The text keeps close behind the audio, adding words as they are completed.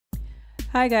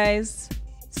Hi guys.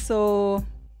 So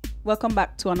welcome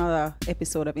back to another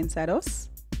episode of Inside Us.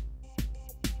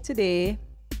 Today,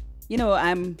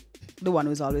 I'm the one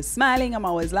who's always smiling, I'm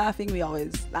always laughing, we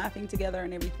always laughing together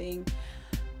and everything.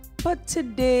 But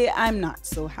today I'm not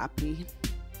so happy.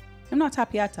 I'm not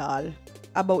happy at all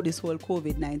about this whole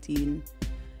COVID-19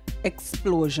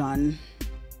 explosion.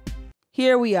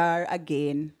 Here we are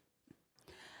again.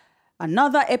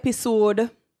 Another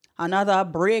episode, another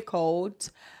breakout.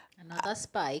 Another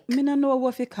spike. I don't know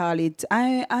what you call it.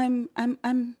 I'm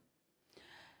I'm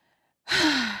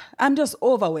just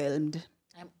overwhelmed.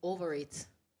 I'm over it.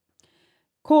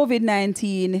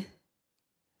 COVID-19.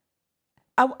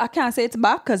 I can't say it's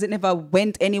back because it never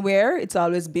went anywhere. It's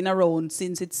always been around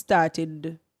since it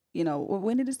started.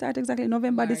 When did it start exactly?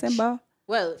 November, March. December?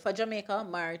 Well, for Jamaica,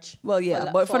 March. Well, yeah,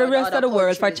 but for the rest of the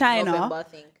world, for China, November, I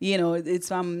think. It's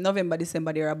from November,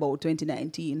 December, there about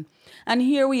 2019. And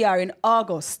here we are in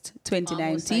August 2019.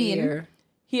 Almost a year.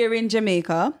 Here in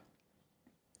Jamaica,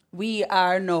 we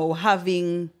are now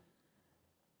having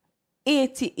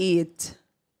 88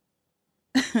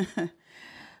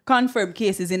 confirmed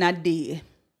cases in a day.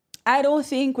 I don't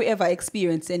think we ever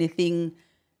experienced anything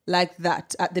like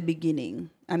that at the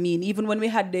beginning. I mean, even when we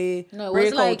had the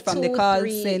breakout from the call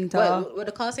center. Well,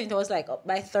 the call center was like up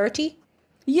by 30.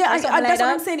 Yeah, Or something like that's what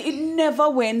that. I'm saying. It never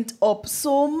went up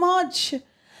so much.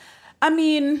 I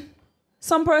mean,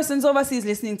 some persons overseas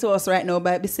listening to us right now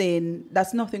might be saying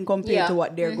that's nothing compared to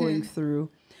what they're going through.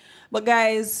 But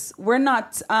guys, we're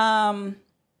not downplaying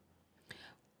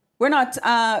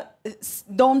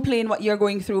what you're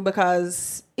going through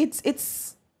because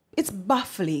it's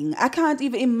baffling. I can't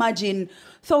even imagine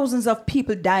thousands of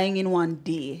people dying in one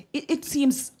day. It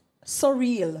seems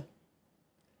surreal.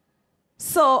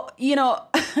 So,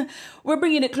 we're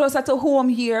bringing it closer to home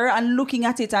here and looking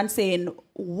at it and saying,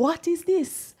 what is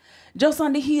this? Just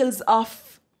on the heels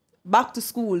of back to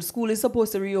school. School is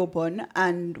supposed to reopen,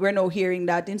 and we're now hearing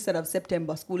that instead of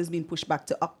September, school is being pushed back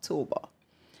to October.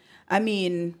 I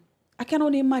mean, I can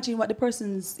only imagine what the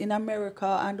persons in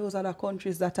America and those other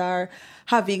countries that are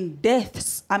having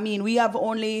deaths. I mean, we have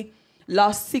only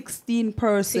lost 16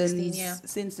 persons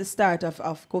since the start of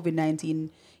COVID-19,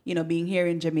 being here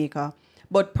in Jamaica.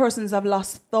 But persons have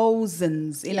lost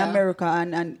thousands in America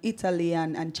and Italy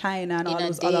and China and all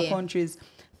those other countries.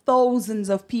 Thousands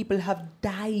of people have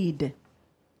died.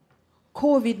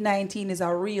 COVID-19 is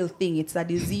a real thing. It's a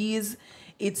disease.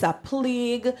 It's a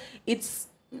plague. It's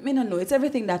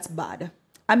everything that's bad.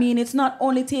 I mean, it's not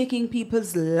only taking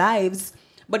people's lives,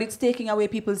 but it's taking away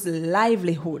people's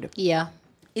livelihood. Yeah.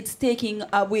 It's taking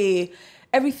away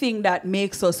everything that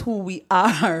makes us who we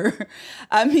are.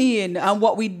 I mean, and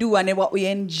what we do and what we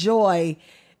enjoy.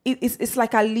 It's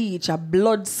like a leech, a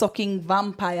blood-sucking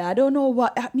vampire. I don't know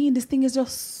what... I mean, this thing is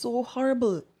just so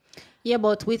horrible. Yeah,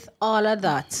 but with all of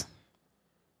that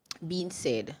being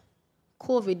said,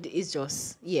 COVID is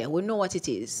just, we know what it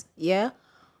is. Yeah.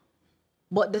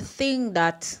 But the thing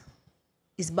that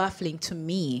is baffling to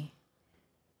me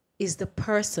is the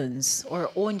persons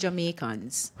or own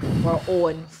Jamaicans or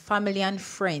own family and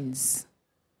friends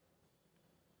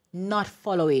not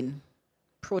following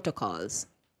protocols.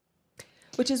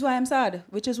 Which is why I'm sad.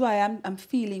 Which is why I'm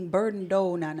feeling burdened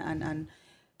down and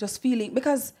just feeling...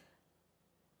 Because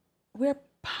we're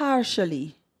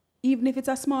partially, even if it's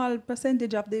a small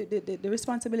percentage of the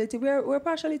responsibility, we're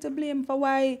partially to blame for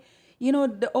why...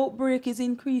 the outbreak is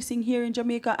increasing here in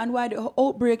Jamaica and why the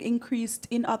outbreak increased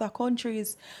in other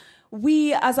countries.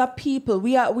 We as a people,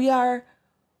 we're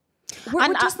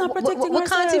just not protecting ourselves. We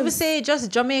can't even say just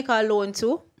Jamaica alone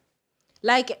too.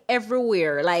 Like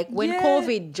everywhere, like when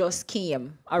COVID just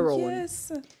came around,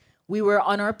 we were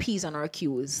on our P's and our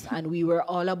Q's and we were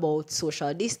all about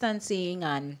social distancing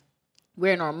and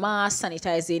wearing our masks,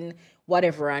 sanitizing,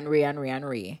 whatever, and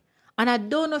ray. And I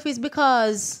don't know if it's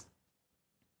because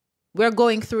we're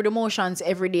going through the motions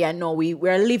every day and now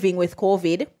we're living with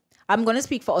COVID. I'm going to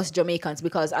speak for us Jamaicans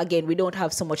because, again, we don't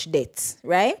have so much debts,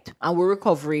 right? And our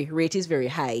recovery rate is very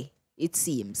high, it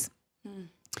seems.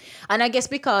 And I guess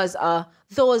because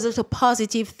those are the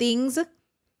positive things,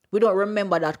 we don't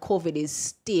remember that COVID is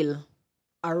still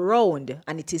around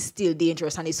and it is still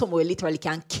dangerous and it's something where literally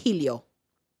can kill you,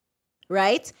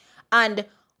 right? And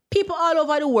people all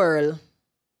over the world,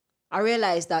 I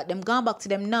realize that them gone back to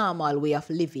them normal way of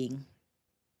living.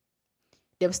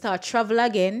 Them start travel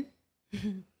again.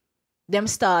 Them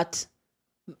do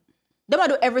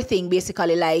everything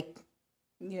basically like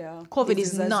COVID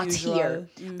is not here.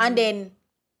 And then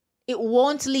it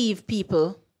won't leave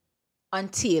people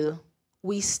until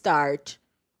we start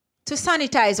to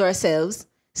sanitize ourselves,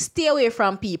 stay away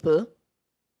from people,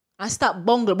 and stop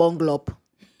bungle up.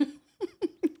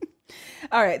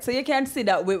 All right, so you can see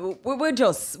that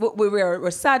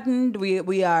we're saddened,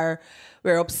 we're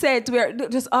upset, we're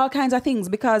just all kinds of things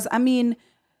because I mean,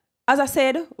 as I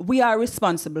said, we are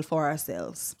responsible for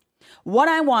ourselves. What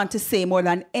I want to say more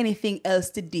than anything else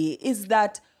today is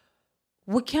that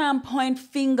we can't point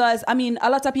fingers. I mean, a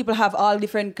lot of people have all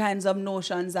different kinds of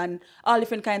notions and all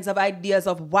different kinds of ideas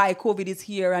of why COVID is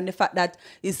here and the fact that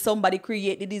is somebody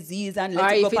create the disease and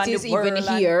let it go up on the world. Or if it is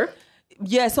even here.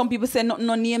 Yeah, some people say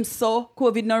no name so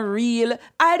COVID not real.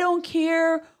 I don't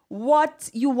care what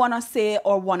you want to say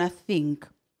or want to think.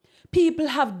 People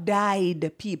have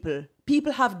died, people.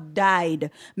 People have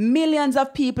died. Millions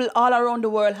of people all around the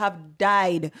world have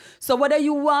died. So whether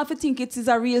you want to think it is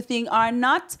a real thing or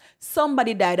not,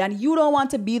 somebody died and you don't want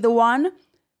to be the one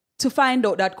to find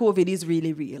out that COVID is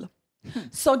really real.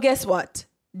 So guess what?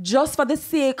 Just for the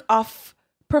sake of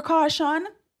precaution,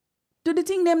 do the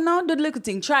thing them now, do the little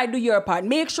thing. Try do your part.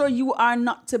 Make sure you are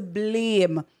not to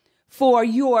blame for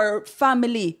your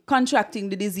family contracting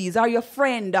the disease or your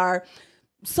friend or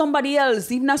somebody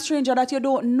else, even a stranger that you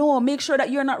don't know. Make sure that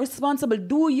you're not responsible.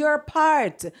 Do your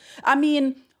part. I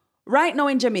mean, right now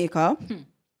in Jamaica,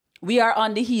 we are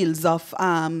on the heels of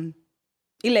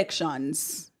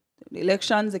elections. The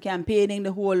elections, the campaigning,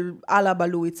 the whole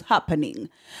alabaloo, it's happening.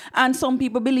 And some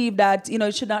people believe that,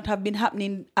 it should not have been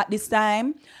happening at this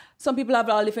time. Some people have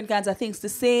all different kinds of things to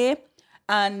say.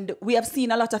 And we have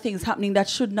seen a lot of things happening that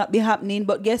should not be happening.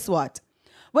 But guess what?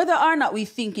 Whether or not we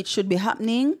think it should be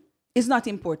happening, it's not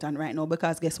important right now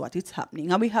because guess what? It's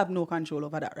happening and we have no control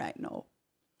over that right now.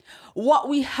 What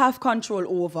we have control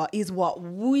over is what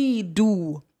we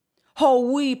do, how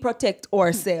we protect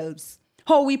ourselves,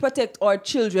 how we protect our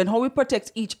children, how we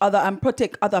protect each other and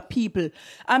protect other people.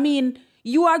 I mean,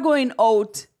 you are going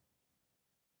out,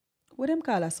 what them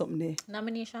call us something there?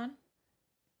 Nomination?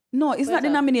 No, it's not the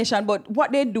nomination, but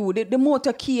what they do, the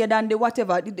motorcade and the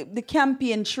whatever, the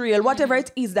campaign trail, whatever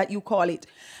it is that you call it.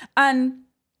 And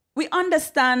we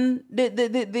understand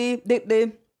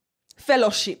the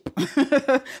fellowship,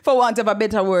 for want of a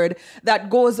better word, that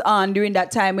goes on during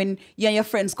that time when you and your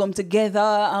friends come together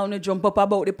and you jump up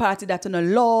about the party that you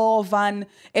love and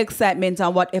excitement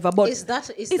and whatever. But is that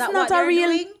what they're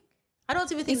doing? I don't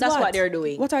even think that's what they're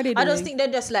doing. What are they doing? I just think they're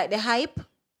just like the hype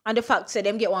and the fact that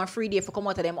them get one free day for come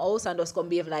out of them house and just come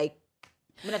behave like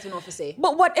I don't know what to say.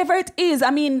 But whatever it is,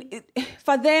 I mean,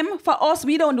 for them, for us,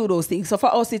 we don't do those things. So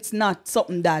for us, it's not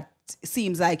something that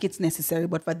seems like it's necessary.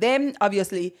 But for them,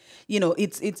 obviously,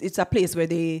 it's a place where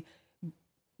they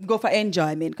go for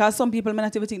enjoyment. Because some people may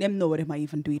not even think them know what they might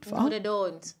even do it for. No, they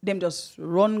don't. Them just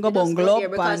run, go bungle up,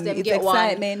 and it's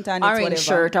excitement and orange it's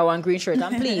whatever. Shirt or one green shirt.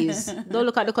 And please, don't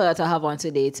look at the color that I have on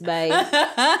today. It's by...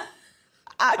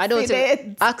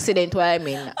 Accident, what I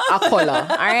mean. A color.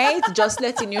 All right? Just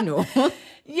letting you know.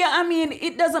 Yeah, I mean,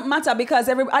 it doesn't matter because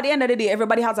at the end of the day,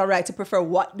 everybody has a right to prefer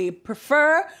what they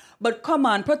prefer. But come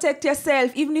on, protect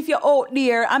yourself. Even if you're out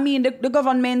there, I mean, the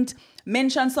government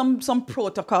mentioned some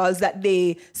protocols that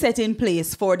they set in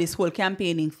place for this whole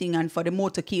campaigning thing and for the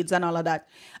motorcades and all of that.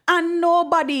 And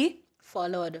nobody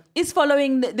is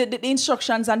following the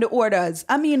instructions and the orders.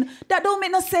 I mean, that don't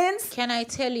make no sense. Can I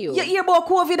tell you? You hear about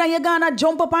COVID and you're gonna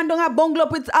jump up and down and bungle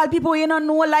up with all people you don't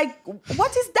know. Like,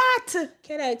 what is that?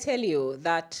 Can I tell you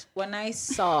that when I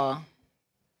saw...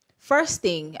 First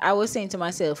thing, I was saying to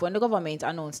myself, when the government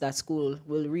announced that school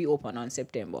will reopen in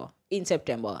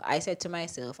September, I said to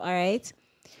myself, all right,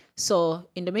 so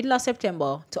in the middle of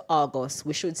September to August,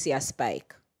 we should see a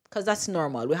spike because that's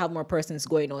normal. We have more persons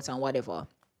going out and whatever.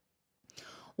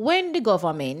 When the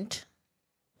government,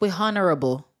 with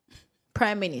Honorable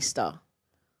Prime Minister,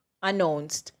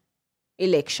 announced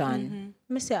election,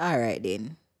 I say, all right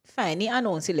then, fine, he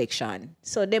announced election.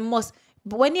 So they must...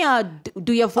 But when you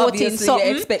do your voting, obviously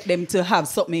you expect them to have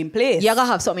something in place. You gotta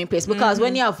have something in place because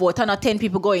when you have vote, not 10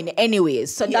 people going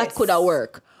anyways, so that could have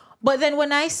worked. But then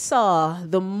when I saw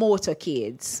the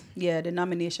motorcades, the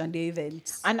nomination, the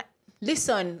events, and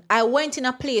listen, I went in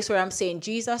a place where I'm saying,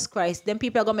 Jesus Christ, them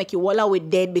people are gonna make you walla with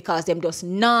dead because them just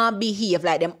not behave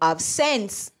like them have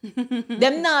sense.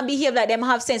 Them not behave like them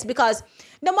have sense because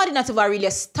nobody not ever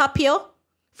really stop you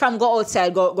from go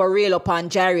outside, go rail up and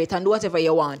gyrate and do whatever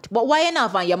you want. But why you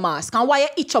not on your mask? And why you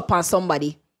itch up on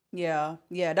somebody? Yeah,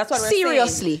 that's what we're saying.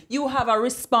 Seriously. You have a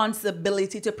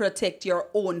responsibility to protect your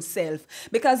own self.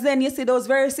 Because then you see those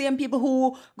very same people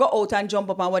who go out and jump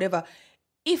up and whatever.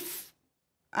 If,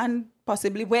 and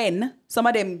possibly when, some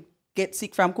of them get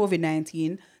sick from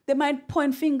COVID-19, they might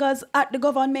point fingers at the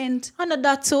government. And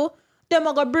that too. Them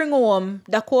are going to bring home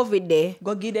the COVID day.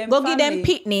 Go give them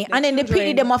pitney. And then the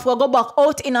pitney them have to go back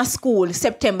out in a school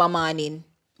September morning.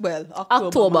 Well,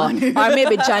 October. Or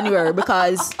maybe January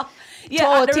because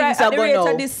Yeah, things at are the going rate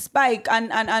now. of this spike,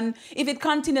 and if it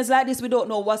continues like this, we don't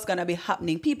know what's gonna be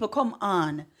happening. People, come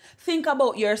on. Think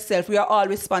about yourself. We are all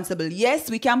responsible. Yes,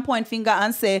 we can point finger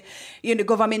and say, the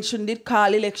government shouldn't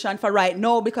call election for right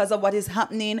now because of what is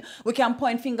happening. We can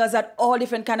point fingers at all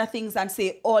different kind of things and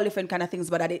say all different kind of things.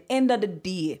 But at the end of the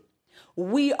day,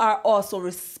 we are also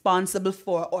responsible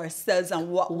for ourselves and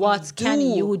what can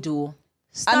you do?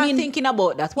 Start thinking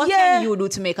about that. What can you do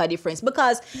to make a difference?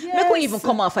 Because we could even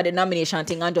come off of the nomination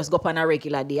thing and just go up on a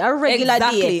regular day. A regular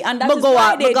day. And that is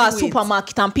why they go do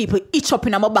supermarket and people itch up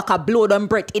in my back, a blood and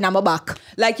breath in my back.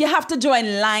 Like, you have to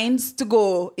join lines to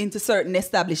go into certain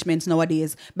establishments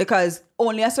nowadays because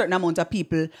only a certain amount of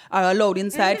people are allowed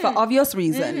inside for obvious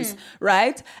reasons,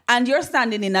 right? And you're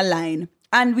standing in a line.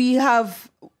 And we have,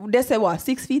 they say what,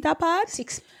 6 feet apart?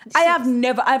 Six.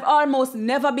 I've almost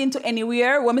never been to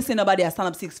anywhere where I see nobody stand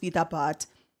up 6 feet apart.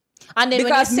 And then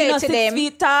because when you say to them, 6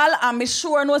 feet tall, I'm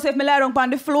sure no if me lie down on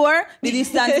the floor, the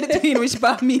distance between which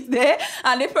part me there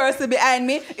and the person behind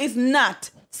me is not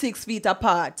 6 feet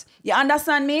apart. You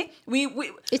understand me? We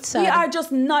are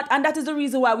just not, and that is the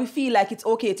reason why we feel like it's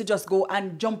okay to just go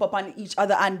and jump up on each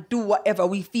other and do whatever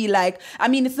we feel like. I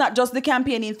mean, it's not just the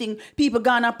campaigning thing. People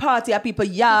gonna party at people's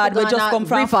yard. We just come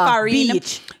from foreign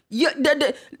beach.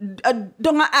 Nobody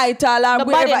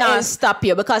not stop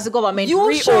you because the government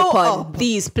reopen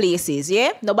these places.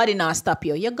 Yeah, nobody not stop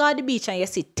you. You go to the beach and you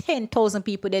see 10,000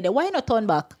 people there. Why not turn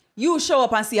back? You show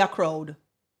up and see a crowd.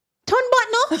 Turn back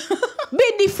no.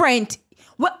 Be different.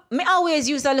 Well, me always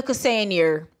use a little saying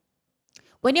here.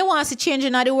 When you want to see change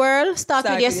in the world, start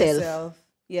with yourself.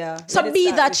 Yeah. So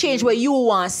be that change where you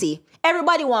want to see.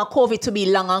 Everybody want COVID to be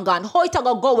long and gone. How it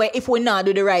go away if we not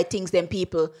do the right things, then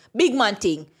people? Big man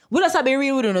thing. We just have to be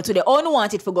real with you today. All no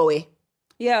want it for go away.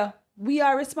 Yeah. We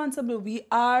are responsible. We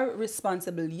are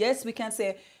responsible. Yes, we can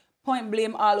say point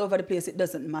blame all over the place. It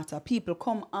doesn't matter. People,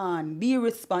 come on. Be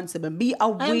responsible. Be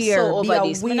aware. I'm so over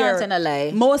this. I'm not gonna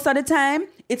lie. Most of the time,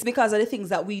 it's because of the things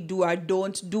that we do or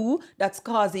don't do that's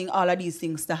causing all of these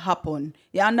things to happen.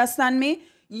 You understand me?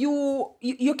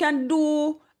 You can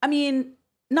do, I mean,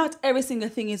 not every single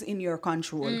thing is in your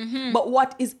control. But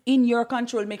what is in your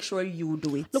control, make sure you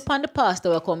do it. Look on the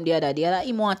pastor who come the other day. Like,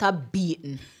 he want a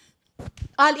beating.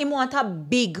 All him want a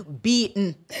big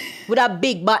beating with a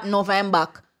big button over him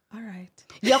back. All right.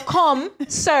 You come,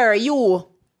 sir, you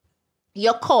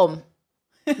come.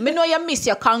 Me know you miss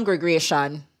your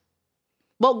congregation.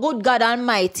 But good God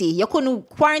Almighty, you couldn't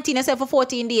quarantine yourself for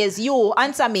 14 days. You,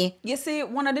 answer me. You see,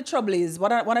 one of the trouble is,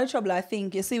 one of the trouble I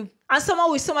think, you see. And some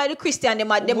of the Christian, them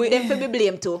for be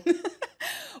blamed too.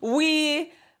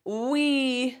 we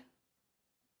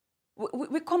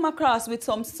come across with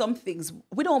some things.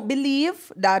 We don't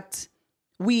believe that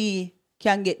we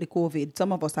can get the COVID.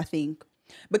 Some of us, I think.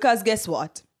 Because guess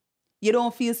what? You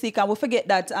don't feel sick, and we forget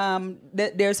that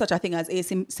there's such a thing as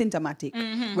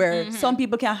asymptomatic, where some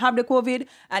people can have the COVID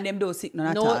and them don't sick none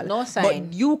at all. No sign.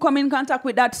 But you come in contact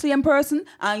with that same person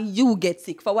and you get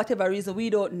sick for whatever reason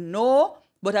we don't know,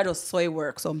 but I just saw it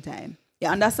work sometime. You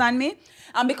understand me?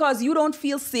 And because you don't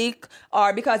feel sick,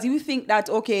 or because you think that,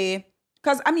 okay,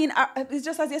 because I mean, it's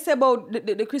just as you said about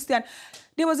the Christian.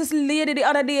 There was this lady the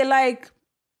other day, like,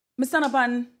 me stand up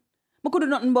and I could do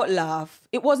nothing but laugh.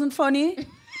 It wasn't funny,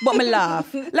 but me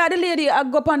laugh. Like the lady, I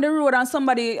go up on the road and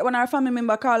somebody, when our family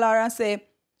member call her and say,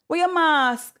 "Where your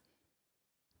mask?"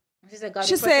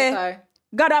 She say,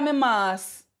 "God have my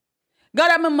mask. God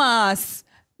have my mask.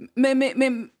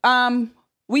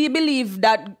 We believe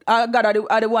that God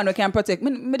are the one who can protect."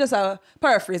 Me just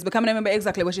paraphrase because I don't remember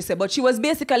exactly what she said, but she was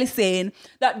basically saying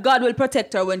that God will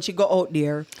protect her when she go out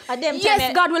there.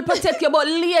 Yes, God will protect you, but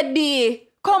lady,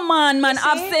 come on, man.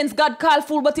 Absence, God call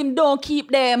fool, but him don't keep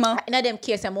them. In them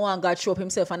case, I'm one God show up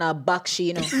himself on a box,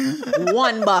 you know.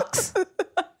 One box.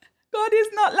 God is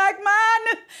not like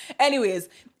man. Anyways,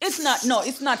 it's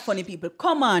not funny, people.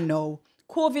 Come on now.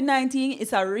 COVID-19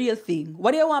 is a real thing.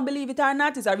 Whether you want to believe it or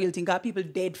not, it's a real thing because people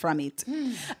dead from it.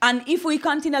 And if we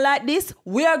continue like this,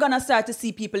 we are going to start to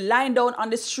see people lying down on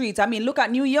the streets. I mean, look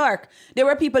at New York. There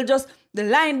were people just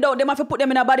lying down. They have to put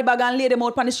them in a body bag and lay them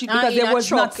out on the street because there was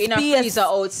not space. In a freezer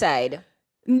outside.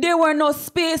 There were no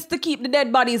space to keep the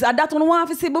dead bodies. And that's what we want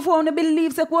to see before we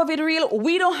believe that COVID real.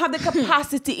 We don't have the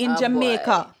capacity in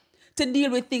Jamaica to deal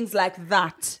with things like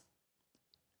that.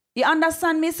 You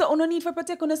understand me? So you no need to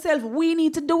protect yourself. We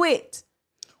need to do it.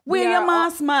 Wear your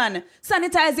mask, man.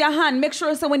 Sanitize your hand. Make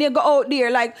sure so when you go out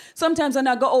there, like sometimes when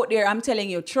I go out there, I'm telling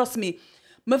you, trust me,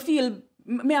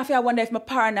 I wonder if I'm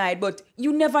paranoid, but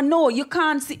you never know. You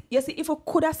can't see. You see, if I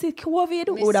could have seen COVID,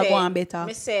 it would have gone better.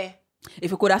 Me say,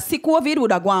 If you could have sick COVID,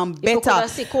 would have gone better. If you could have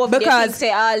sick COVID, because say,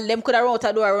 them could have run out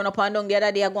the door, run up and down the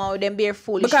other day, go on with them bare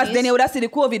foolishness. Because then you would have seen the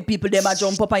COVID people, them a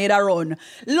jump up and you'd run.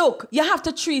 Look, you have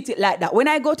to treat it like that. When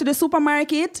I go to the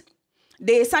supermarket,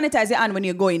 they sanitize your hand when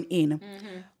you're going in.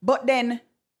 But then,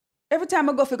 every time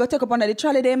I go, if you go take up under the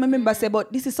trolley, they remember say,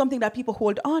 but this is something that people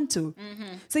hold on to.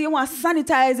 So you want to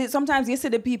sanitize it. Sometimes you see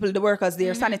the people, the workers,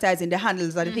 they're sanitizing the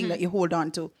handles or the thing that you hold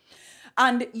on to.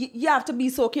 And you have to be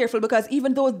so careful because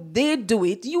even though they do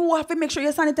it, you have to make sure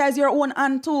you sanitize your own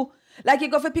hand too. Like you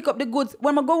go to pick up the goods.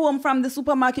 When I go home from the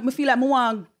supermarket, I feel like I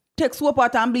want to take soap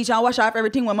water and bleach and wash off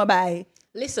everything when I buy.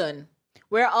 Listen,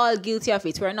 we're all guilty of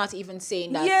it. We're not even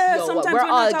saying that. Yeah, sometimes we're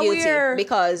all guilty. Aware.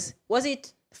 Because was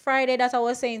it Friday that I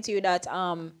was saying to you that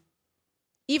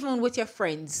even with your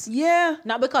friends,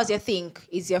 not because you think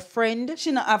is your friend,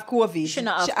 she not have COVID. She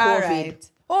not have COVID.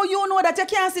 Right. Oh, you know that you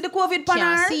can't see the COVID panel.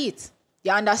 Can't see it.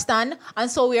 You understand?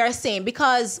 And so we are saying,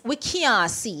 because we can't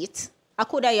see it, I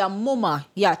could have your mama,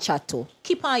 your chat to.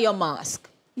 Keep on your mask.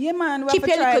 Yeah, man. Keep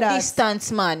your little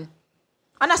distance, man.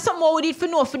 And that's something we did for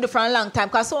know for a long time,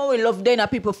 because some we love doing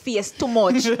people's face too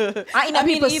much. And in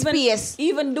people's space.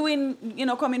 Even doing,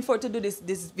 coming forward to do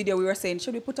this video, we were saying,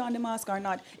 should we put on the mask or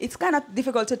not? It's kind of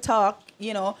difficult to talk,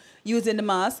 using the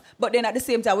mask. But then at the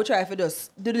same time, we try to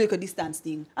just do the little distance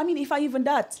thing. I mean, if I even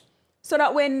that. So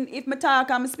that if I talk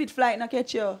and I spit flight and I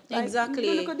catch you. Exactly.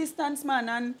 Do a little distance, man,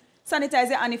 and sanitize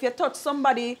it. And if you touch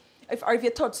somebody, if you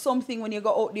touch something when you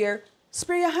go out there,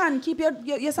 spray your hand. Keep your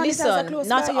sanitizer close by.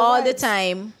 Not all the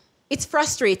time. It's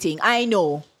frustrating. I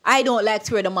know. I don't like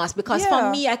to wear the mask because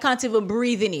for me, I can't even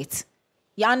breathe in it.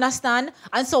 You understand?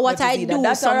 And so what I do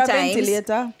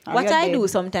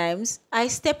sometimes, I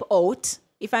step out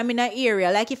if I'm in an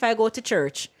area, like if I go to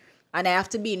church. And I have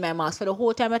to be in my mask for the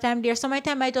whole time that I'm there.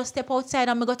 Sometimes I just step outside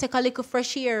and I go take a little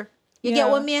fresh air. You get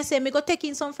what me say? Me go take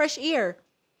in some fresh air.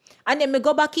 And then me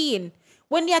go back in.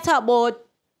 When you talk about,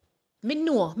 me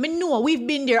know. We've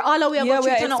been there. All the way I go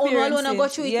through it and I go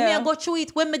through it. Me I go through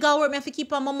it. When me go work, me have to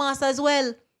keep on my mask as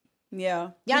well. Yeah.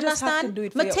 You understand?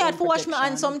 Me tired for wash my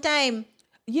hands sometime.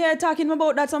 Yeah, talking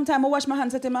about that sometime I wash my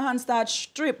hands until my hands start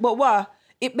strip. But what?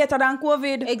 It better than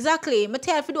COVID. Exactly. Me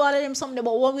tired for do all of them something.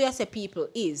 But what we as a people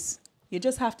is, you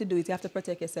just have to do it. You have to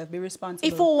protect yourself. Be responsible.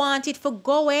 If we want it for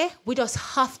go away, we just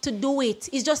have to do it.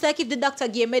 It's just like if the doctor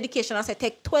gave medication and said,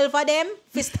 take 12 of them,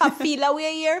 if you stop feel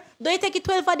away here, don't you take it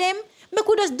 12 of them? We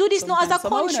could just do this now as a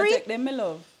country. Take them, my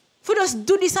love. If we just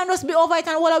do this and just be over it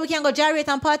and all we can go gyrate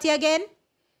and party again.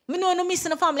 Me know no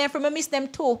missing the family and from me miss them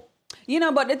too.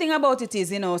 But the thing about it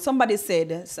is, somebody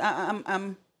said,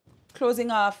 I'm closing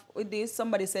off with this.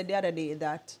 Somebody said the other day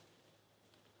that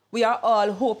we are all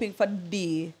hoping for the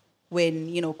day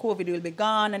when, COVID will be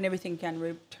gone and everything can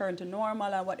return to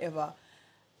normal or whatever.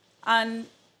 And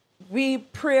we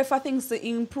pray for things to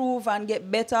improve and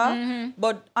get better.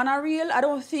 But on a real, I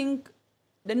don't think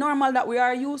the normal that we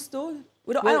are used to,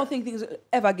 I don't think things will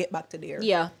ever get back to there.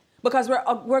 Yeah. Because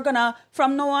we're going to,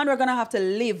 from now on, we're going to have to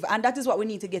live. And that is what we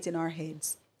need to get in our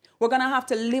heads. We're going to have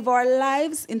to live our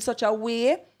lives in such a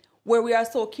way where we are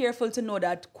so careful to know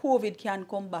that COVID can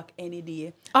come back any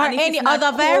day. Or any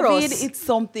other virus. COVID, it's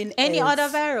something any else. Other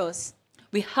virus.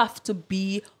 We have to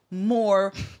be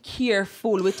more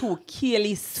careful. We're too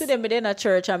careless. Today, me in a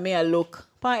church and me I look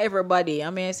upon everybody. I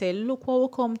mean, I say, look what we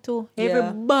come to.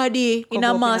 Everybody in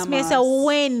a mask. Me I say,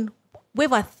 when we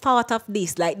ever thought of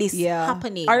this, like this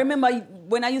happening? I remember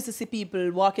when I used to see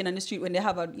people walking on the street when they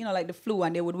have like the flu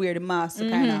and they would wear the mask to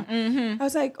kind of. I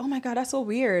was like, oh my God, that's so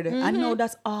weird. I know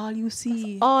that's all you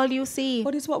see. All you see.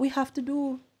 But it's what we have to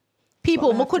do.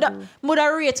 People, I could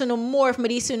have rate to know more if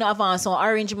me soon have on some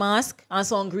orange mask and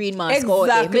some green mask.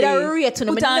 Exactly. I rate to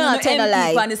know. Me not tell a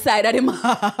lie. On the side of the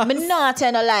mask. Me not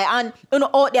tell a lie. And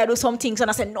out there do some things and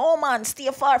I say, no man,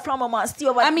 stay far from a man, stay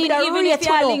over. I mean, even if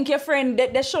you link your friend,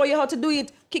 they show you how to do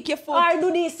it. Kick your foot. I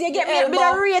do this. You get me? Me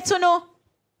the rate to know.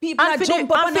 People and for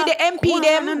jump up and for the MP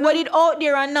them, when it out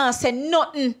there and now say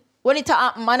nothing. When it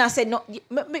happen, man, I said no.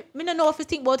 Me don't know if you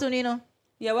think about it,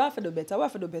 Yeah, we have to do better. We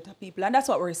have to do better, people. And that's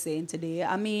what we're saying today.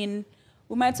 I mean,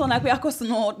 we might sound like we are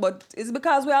cussing out, but it's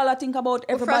because we all think about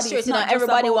everybody. We're frustrated now.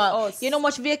 Everybody wants. You know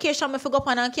much vacation I forgot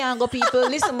on and can't go, people.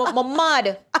 Listen, I'm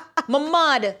mad. I'm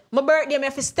mad. My birthday, I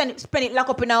have to spend it lock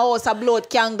up in a house, a blood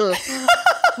candle.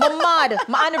 I'm mad.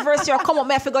 My anniversary come up,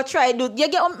 I have to go try do. You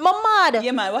get? I'm mad.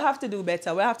 Yeah, man, we have to do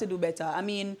better. We have to do better. I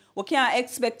mean, we can't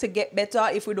expect to get better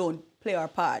if we don't play our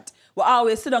part. We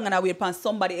always sit down and wait for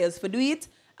somebody else to do it.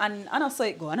 And I know so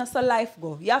it go, I know so life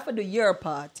go. You have to do your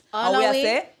part. And we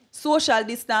say, social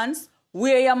distance,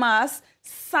 wear your mask,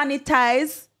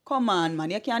 sanitize. Come on,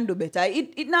 man, you can do better.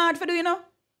 It not hard for do,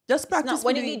 Just practice. Not,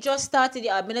 when you just started,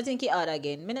 I don't think it hard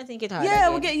again. I don't think it hard yeah,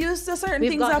 again. we get used to certain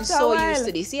We've things gotten after so a while. used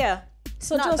to this, yeah. It's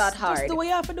So not that hard. Just the way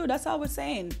you have to do. That's all we're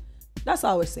saying. That's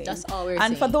all we're saying. That's all we're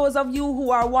And saying. for those of you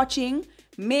who are watching,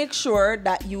 make sure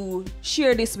that you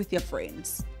share this with your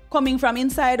friends. Coming from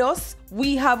inside us,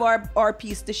 we have our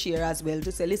piece to share as well.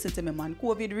 To say, listen to me, man,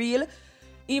 COVID real.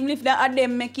 Even if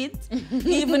them make it,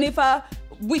 even if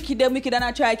wicked and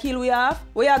I try to kill we off,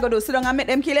 what you gonna do? Sit down and make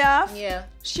them kill you off? Yeah.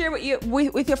 Share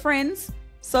with your friends.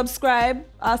 Subscribe.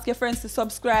 Ask your friends to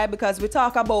subscribe because we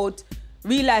talk about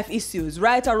real life issues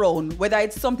right around, whether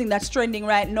it's something that's trending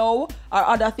right now or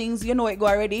other things, you know it go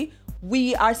already.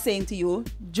 We are saying to you,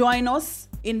 join us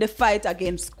in the fight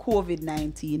against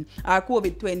COVID-19 or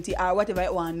COVID-20 or whatever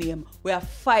you want to name. We are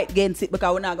fight against it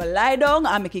because we're not going to lie down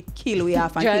and make it kill we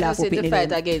off and Join kill us our in the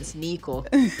fight against Nico.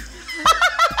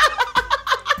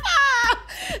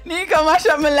 Nico mash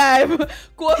up my life.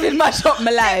 COVID mash up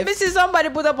my life. Me see somebody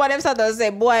put up on them side and say,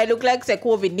 boy, I look like say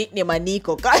COVID nickname and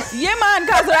Nico. Yeah, man,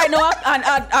 because right now, and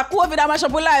COVID that mash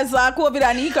up our lives, COVID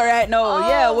and Nico right now. Oh,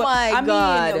 yeah, my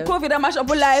God. mean, COVID that mash up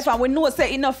our life, and we know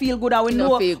say it not feel good, and we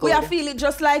know we are feel it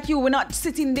just like you. We're not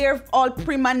sitting there all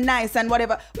prim and nice and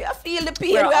whatever. We are feel the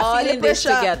pain, We're we are all feel the in this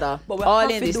pressure. together. But we All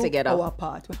have in to this do together. our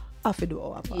part. We have to do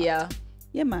our part. Yeah.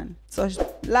 Yeah, man. So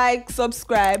like,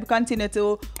 subscribe, continue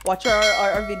to watch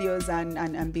our videos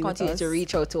and be with Continue us. to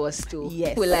reach out to us too.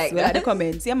 Yes, We like we have that. the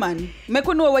comments. Yeah, man. Make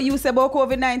you know what you say about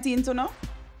COVID-19 to know.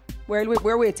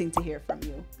 We're waiting to hear from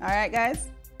you. All right, guys.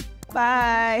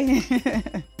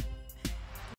 Bye.